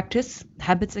 as a practice.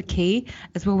 Habits are key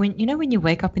as well. When you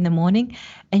wake up in the morning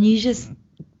and you just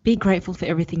be grateful for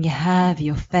everything you have,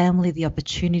 your family, the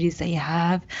opportunities that you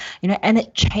have, and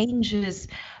it changes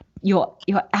your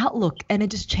outlook, and it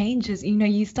just changes,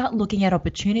 you start looking at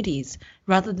opportunities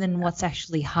rather than what's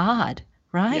actually hard, Yeah.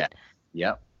 right?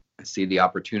 Yep. See the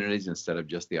opportunities instead of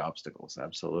just the obstacles.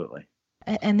 Absolutely.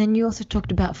 And then you also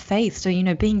talked about faith, so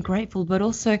being grateful but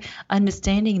also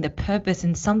understanding the purpose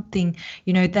and something,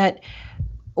 that,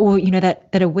 or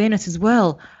that awareness as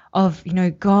well of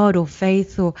God or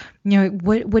faith, or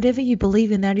whatever you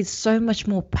believe in, that is so much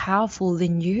more powerful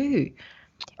than you,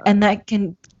 and that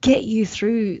can get you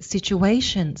through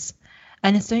situations.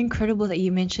 And it's so incredible that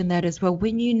you mentioned that as well.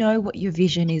 When you know what your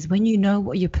vision is, when you know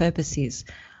what your purpose is,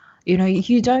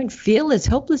 you don't feel as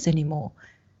helpless anymore,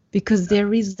 because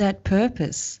there is that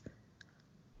purpose.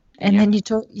 And Yeah. then you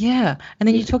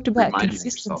talked about Reminding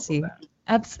yourself of consistency.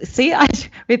 that. See,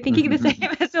 we're thinking the same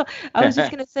as well. I was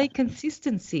just going to say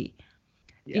consistency.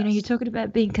 You're Yes. talking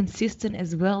about being consistent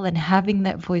as well, and having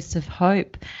that voice of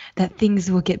hope that things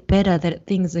will get better, that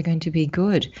things are going to be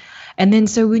good. And then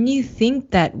so when you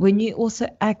think that, when you also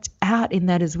act out in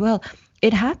that as well,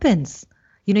 it happens.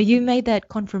 You made that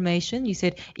confirmation. You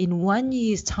said in 1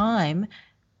 year's time,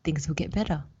 things will get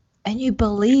better. And you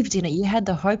believed in it. You had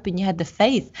the hope and you had the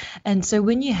faith. And so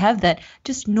when you have that,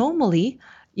 just normally,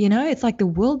 it's like the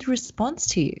world responds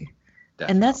to you.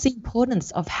 Definitely. And that's the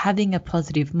importance of having a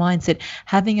positive mindset,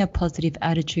 having a positive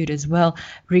attitude as well,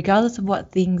 regardless of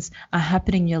what things are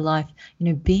happening in your life,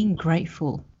 being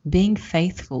grateful, being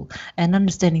faithful, and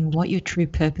understanding what your true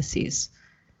purpose is.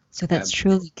 So that's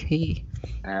truly key.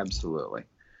 Absolutely.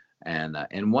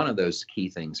 And one of those key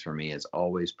things for me is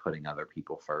always putting other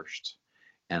people first.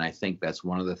 And I think that's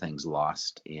one of the things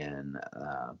lost in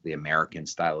the American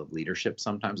style of leadership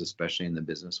sometimes, especially in the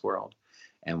business world.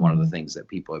 And one of the things that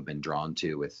people have been drawn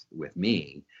to with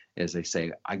me is they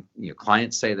say,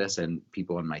 clients say this, and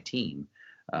people in my team,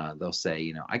 they'll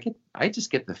say, I just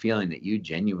get the feeling that you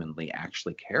genuinely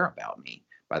actually care about me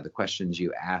by the questions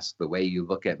you ask, the way you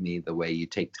look at me, the way you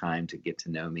take time to get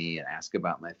to know me and ask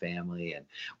about my family and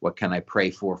what can I pray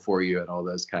for you and all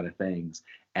those kind of things.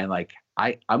 And like,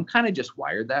 I'm kind of just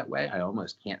wired that way. I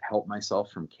almost can't help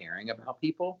myself from caring about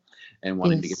people and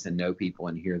wanting to get Yes. to know people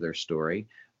and hear their story.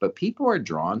 But people are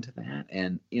drawn to that.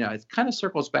 And, it kind of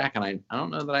circles back. And I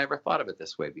don't know that I ever thought of it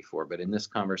this way before, but in this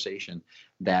conversation,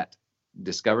 that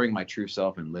discovering my true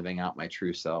self and living out my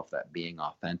true self, that being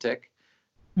authentic,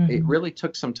 it really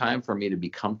took some time for me to be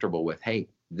comfortable with, hey,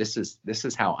 this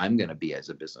is how I'm going to be as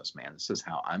a businessman. This is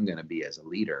how I'm going to be as a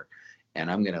leader. And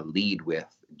I'm going to lead with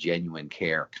genuine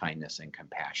care, kindness, and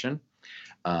compassion.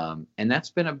 And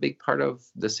that's been a big part of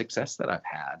the success that I've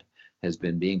had, has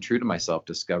been being true to myself,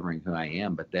 discovering who I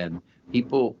am. But then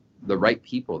people, the right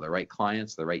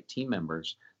clients, the right team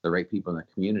members, the right people in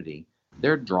the community,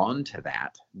 they're drawn to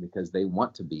that because they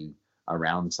want to be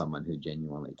around someone who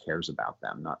genuinely cares about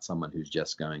them, not someone who's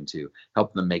just going to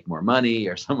help them make more money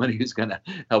or someone who's going to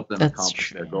help them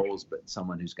accomplish their goals, but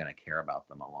someone who's going to care about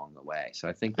them along the way. So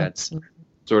I think that's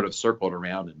sort of circled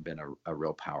around and been a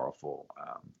real powerful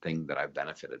thing that I've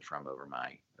benefited from over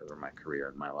my career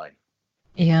and my life.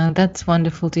 Yeah, that's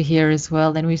wonderful to hear as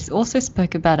well. And we also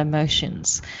spoke about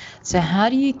emotions. So how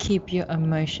do you keep your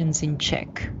emotions in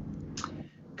check?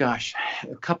 Gosh,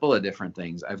 a couple of different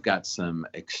things. I've got some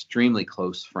extremely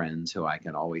close friends who I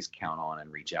can always count on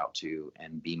and reach out to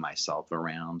and be myself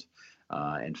around.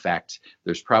 In fact,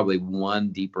 there's probably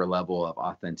one deeper level of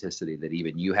authenticity that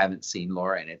even you haven't seen,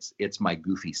 Laura, and it's my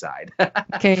goofy side.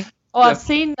 Okay. Oh, So, I've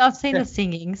seen the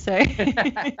singing, so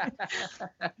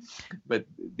but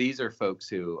these are folks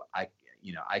who I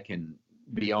can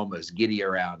be almost giddy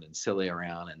around and silly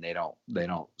around, and they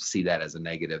don't see that as a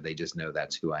negative. They just know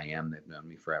that's who I am. They've known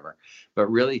me forever. But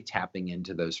really tapping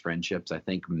into those friendships, I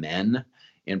think men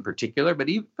in particular,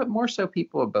 but more so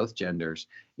people of both genders,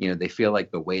 they feel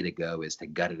like the way to go is to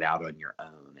gut it out on your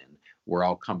own, and we're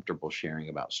all comfortable sharing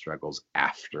about struggles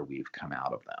after we've come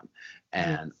out of them.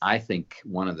 yeah. And I think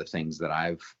one of the things that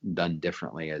I've done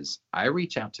differently is I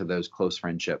reach out to those close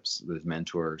friendships, those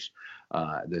mentors,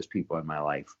 those people in my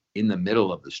life in the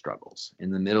middle of the struggles,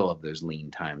 in the middle of those lean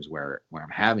times where I'm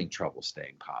having trouble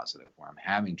staying positive, where I'm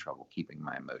having trouble keeping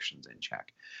my emotions in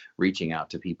check, reaching out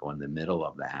to people in the middle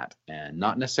of that, and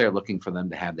not necessarily looking for them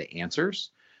to have the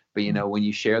answers. But when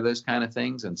you share those kind of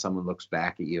things and someone looks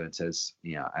back at you and says,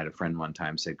 I had a friend one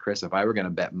time said, Chris, if I were going to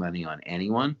bet money on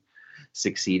anyone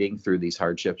succeeding through these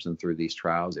hardships and through these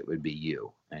trials, it would be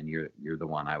you. And you're the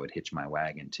one I would hitch my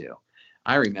wagon to.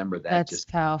 I remember that That's just,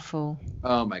 powerful.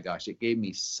 oh my gosh, it gave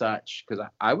me such, because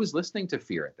I was listening to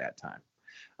fear at that time.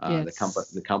 Yes.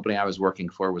 The company I was working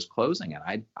for was closing,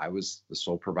 and I was the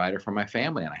sole provider for my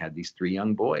family, and I had these 3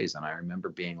 young boys, and I remember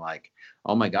being like,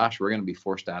 oh my gosh, we're going to be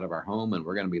forced out of our home, and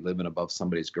we're going to be living above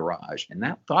somebody's garage. And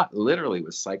that thought literally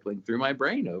was cycling through my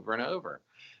brain over and over.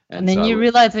 And And so then you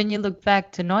realize when you look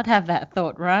back to not have that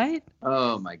thought, right?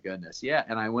 oh my goodness, yeah.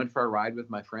 And I went for a ride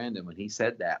with my friend, and when he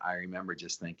said that, I remember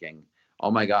just thinking, oh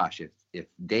my gosh, if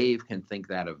Dave can think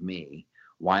that of me,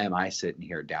 why am I sitting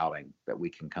here doubting that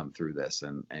we can come through this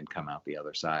and come out the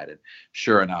other side? And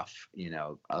sure enough,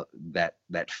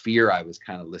 that fear I was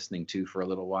kind of listening to for a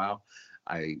little while,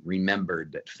 I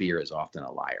remembered that fear is often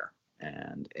a liar,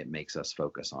 and it makes us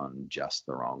focus on just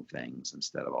the wrong things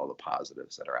instead of all the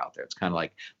positives that are out there. It's kind of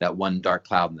like that one dark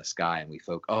cloud in the sky, and we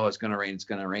focus, oh, it's going to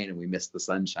rain, and we miss the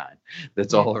sunshine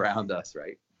that's Yeah. all around us,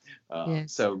 right?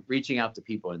 Yes. So reaching out to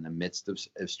people in the midst of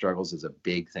struggles is a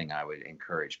big thing I would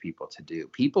encourage people to do.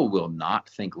 People will not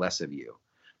think less of you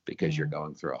because you're Mm.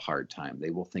 going through a hard time.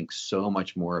 They will think so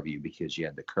much more of you because you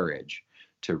had the courage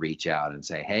to reach out and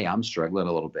say, hey, I'm struggling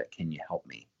a little bit. Can you help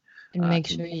me? And make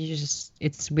Can sure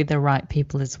it's with the right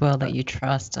people as well that uh, you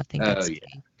trust. I think oh that's yeah,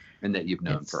 key. and that you've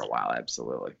known for Yes. a while.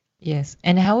 Absolutely. Yes.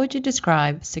 And how would you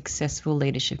describe successful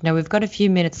leadership? Now we've got a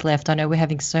few minutes left. I know we're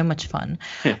having so much fun,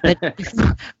 but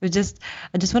I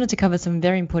just wanted to cover some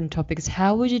very important topics.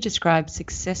 How would you describe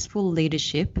successful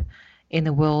leadership in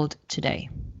the world today?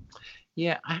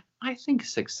 Yeah, I think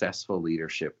successful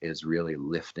leadership is really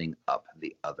lifting up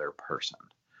the other person.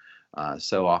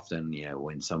 So often,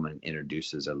 when someone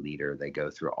introduces a leader, they go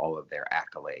through all of their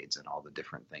accolades and all the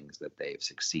different things that they've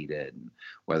succeeded, and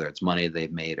whether it's money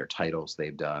they've made or titles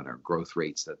they've done or growth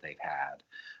rates that they've had.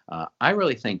 I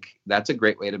really think that's a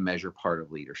great way to measure part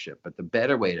of leadership, but the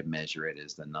better way to measure it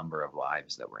is the number of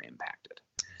lives that were impacted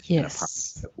in a Yes.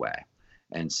 positive way.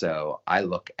 And so I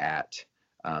look at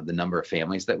the number of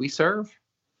families that we serve,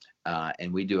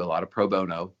 and we do a lot of pro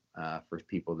bono for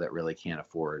people that really can't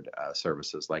afford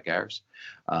services like ours.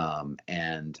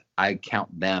 And I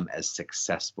count them as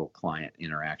successful client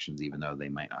interactions, even though they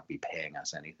might not be paying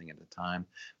us anything at the time,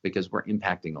 because we're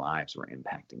impacting lives, we're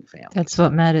impacting That's families.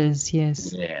 what matters.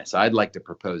 Yes. Yeah, so I'd like to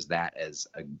propose that as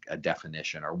a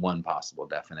definition, or one possible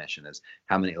definition is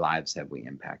how many lives have we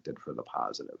impacted for the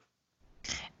positive?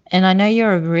 And I know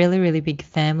you're a really, really big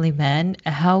family man.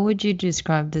 How would you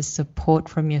describe the support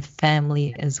from your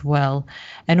family as well?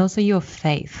 And also your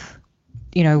faith,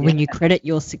 Yeah, when you credit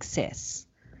your success?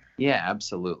 yeah,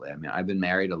 absolutely. I mean, I've been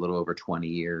married a little over 20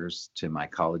 years to my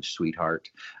college sweetheart.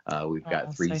 We've got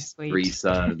Oh, three so three sweet.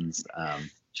 sons.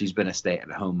 She's been a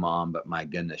stay-at-home mom, but my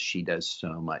goodness, she does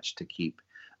so much to keep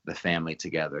the family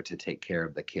together, to take care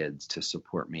of the kids, to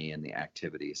support me in the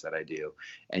activities that I do,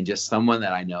 and just someone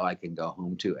that I know I can go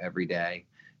home to every day,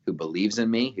 who believes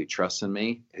in me, who trusts in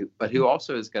me, but who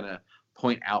also is going to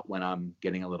point out when I'm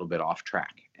getting a little bit off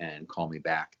track and call me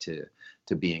back to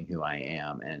being who I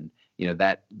am. And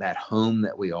that home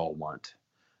that we all want,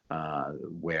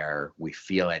 where we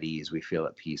feel at ease, we feel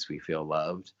at peace, we feel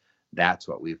loved. That's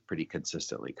what we've pretty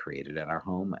consistently created in our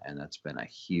home, and that's been a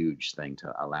huge thing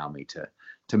to allow me to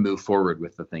move forward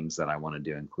with the things that I want to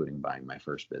do, including buying my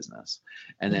first business.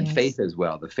 And then Yes. faith as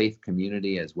well, the faith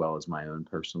community as well as my own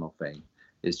personal faith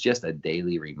is just a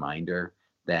daily reminder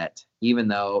that even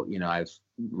though I've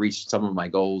reached some of my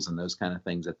goals and those kind of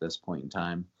things at this point in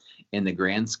time. In the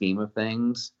grand scheme of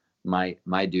things, my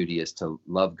duty is to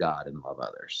love God and love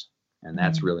others. And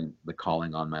that's really the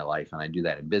calling on my life. And I do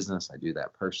that in business. I do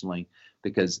that personally,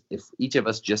 because if each of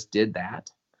us just did that,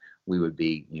 we would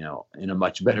be, in a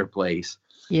much better place.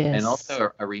 Yes. And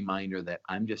also a reminder that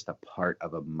I'm just a part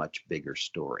of a much bigger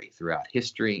story throughout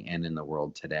history and in the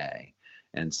world today.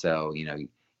 And so,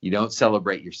 you don't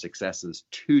celebrate your successes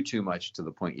too much to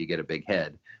the point you get a big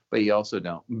head, but you also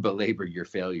don't belabor your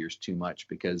failures too much,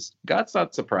 because God's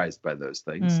not surprised by those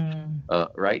things,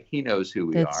 right? He knows who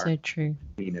we are. That's so true.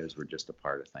 He knows we're just a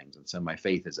part of things. And so my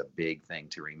faith is a big thing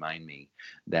to remind me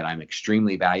that I'm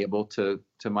extremely valuable to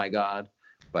my God,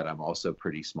 but I'm also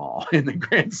pretty small in the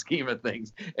grand scheme of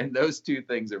things. And those two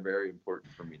things are very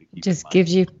important for me to keep Just in mind.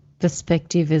 gives you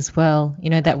perspective as well,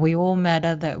 that we all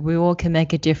matter, that we all can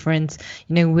make a difference,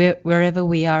 wherever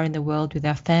we are in the world with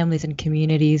our families and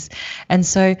communities. And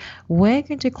so we're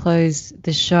going to close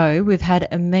the show. We've had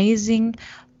amazing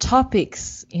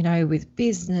topics, with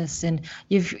business, and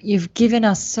you've given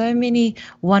us so many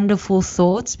wonderful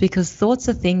thoughts, because thoughts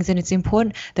are things, and it's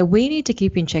important that we need to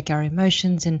keep in check our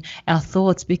emotions and our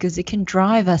thoughts, because it can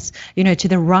drive us, to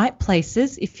the right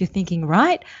places if you're thinking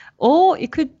right, or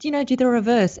it could, do the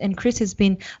reverse. And Chris has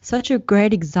been such a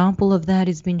great example of that.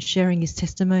 He's been sharing his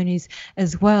testimonies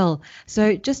as well.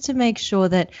 So just to make sure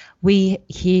that we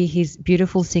hear his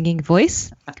beautiful singing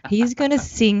voice, he's going to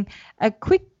sing a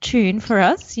quick tune for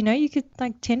us. You could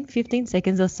like 10, 15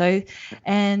 seconds or so.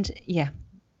 And yeah,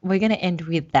 we're going to end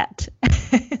with that.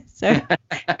 So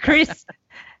Chris,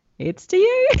 it's to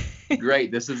you.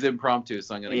 Great. This is impromptu,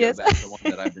 so I'm going to go back to one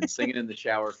that I've been singing in the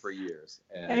shower for years.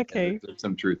 And there's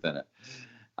some truth in it.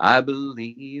 I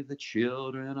believe the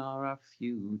children are our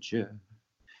future.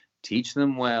 Teach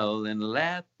them well and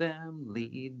let them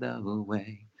lead the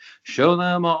way. Show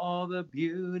them all the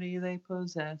beauty they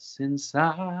possess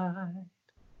inside.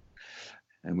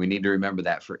 And we need to remember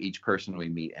that for each person we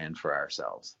meet and for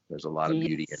ourselves. There's a lot of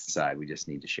beauty inside. We just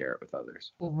need to share it with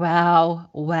others. Wow.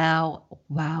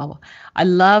 I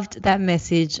loved that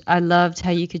message. I loved how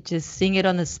you could just sing it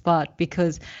on the spot,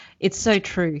 because it's so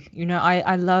true.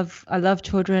 I love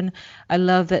children. I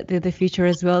love that they're the future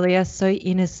as well. They are so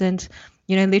innocent.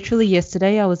 Literally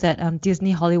yesterday I was at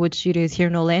Disney Hollywood Studios here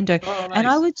in Orlando. Oh, nice. And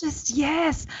I was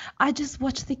I just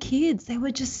watched the kids. They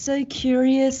were just so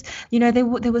curious. They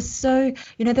were so,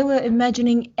 they were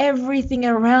imagining everything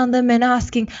around them and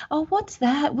asking, oh, what's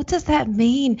that? What does that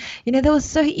mean? They were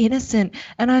so innocent.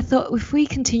 And I thought, if we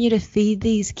continue to feed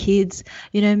these kids,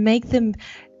 make them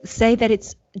say that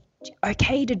it's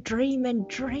okay to dream, and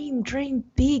dream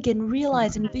big, and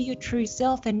realize and be your true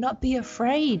self and not be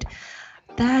afraid.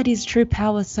 That is true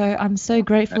power. So I'm so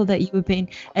grateful that you have been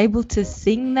able to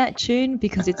sing that tune,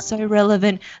 because it's so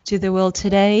relevant to the world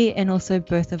today, and also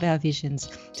both of our visions.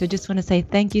 So I just want to say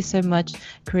thank you so much,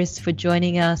 Chris, for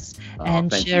joining us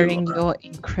and sharing your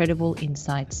incredible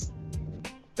insights.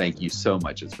 Thank you so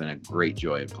much. It's been a great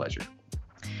joy and pleasure.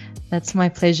 That's my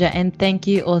pleasure. And thank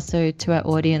you also to our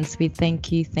audience. We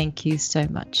thank you so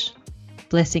much.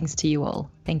 Blessings to you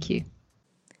all. Thank you.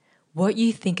 What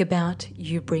you think about,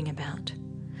 you bring about.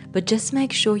 But just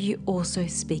make sure you also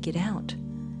speak it out.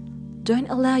 Don't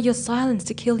allow your silence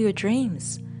to kill your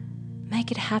dreams.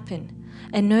 Make it happen,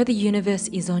 and know the universe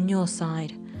is on your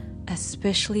side,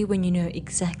 especially when you know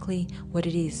exactly what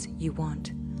it is you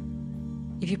want.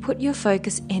 If you put your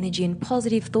focus, energy, and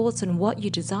positive thoughts on what you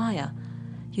desire,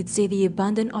 you'd see the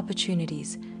abundant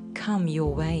opportunities come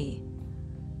your way.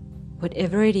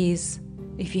 Whatever it is,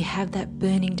 if you have that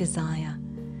burning desire,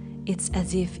 it's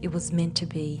as if it was meant to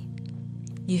be.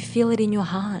 You feel it in your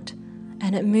heart,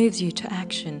 and it moves you to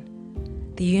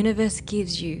action. The universe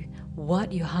gives you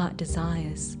what your heart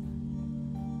desires.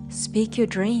 Speak your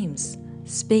dreams,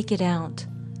 speak it out,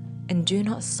 and do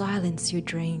not silence your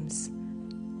dreams.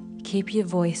 Keep your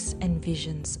voice and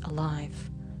visions alive.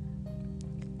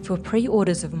 For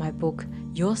pre-orders of my book,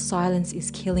 Your Silence is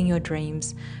Killing Your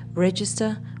Dreams,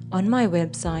 register on my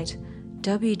website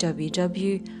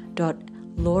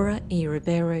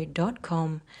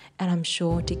www.lauraeribeiro.com, and I'm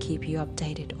sure to keep you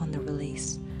updated on the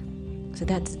release. So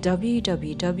that's